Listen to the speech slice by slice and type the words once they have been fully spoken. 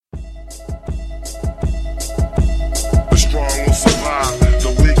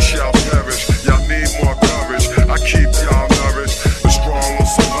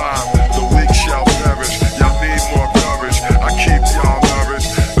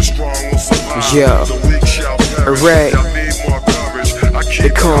Yeah, alright. They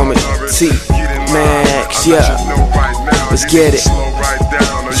call me T-Max, yeah. Let's get it.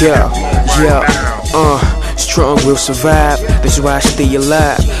 Yeah. Strong will survive, that's why I stay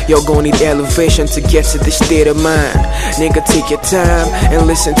alive. Y'all gon' need elevation to get to this state of mind. Nigga, take your time and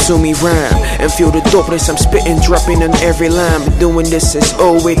listen to me rhyme, and feel the dopeness I'm spitting, dropping on every line. Been doing this since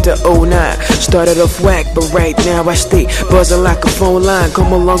 08 to 09. Started off whack, but right now I stay buzzing like a phone line.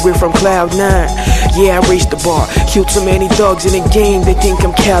 Come a long way from Cloud 9. Yeah, I raised the bar, killed so many dogs in the game, they think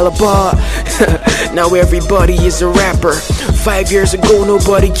I'm Calabar. Now everybody is a rapper. 5 years ago,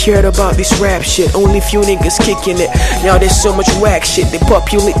 nobody cared about this rap shit. Only few niggas kicking it. Now there's so much whack shit. They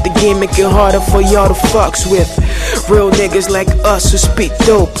populate the game, make it harder for y'all to fucks with. Real niggas like us who spit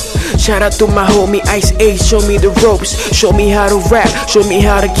dope. Shout out to my homie Ice Age, show me the ropes. Show me how to rap, show me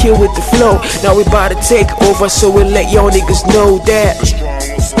how to kill with the flow. Now we about to take over, so we'll let y'all niggas know that.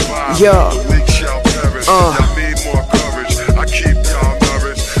 Yeah.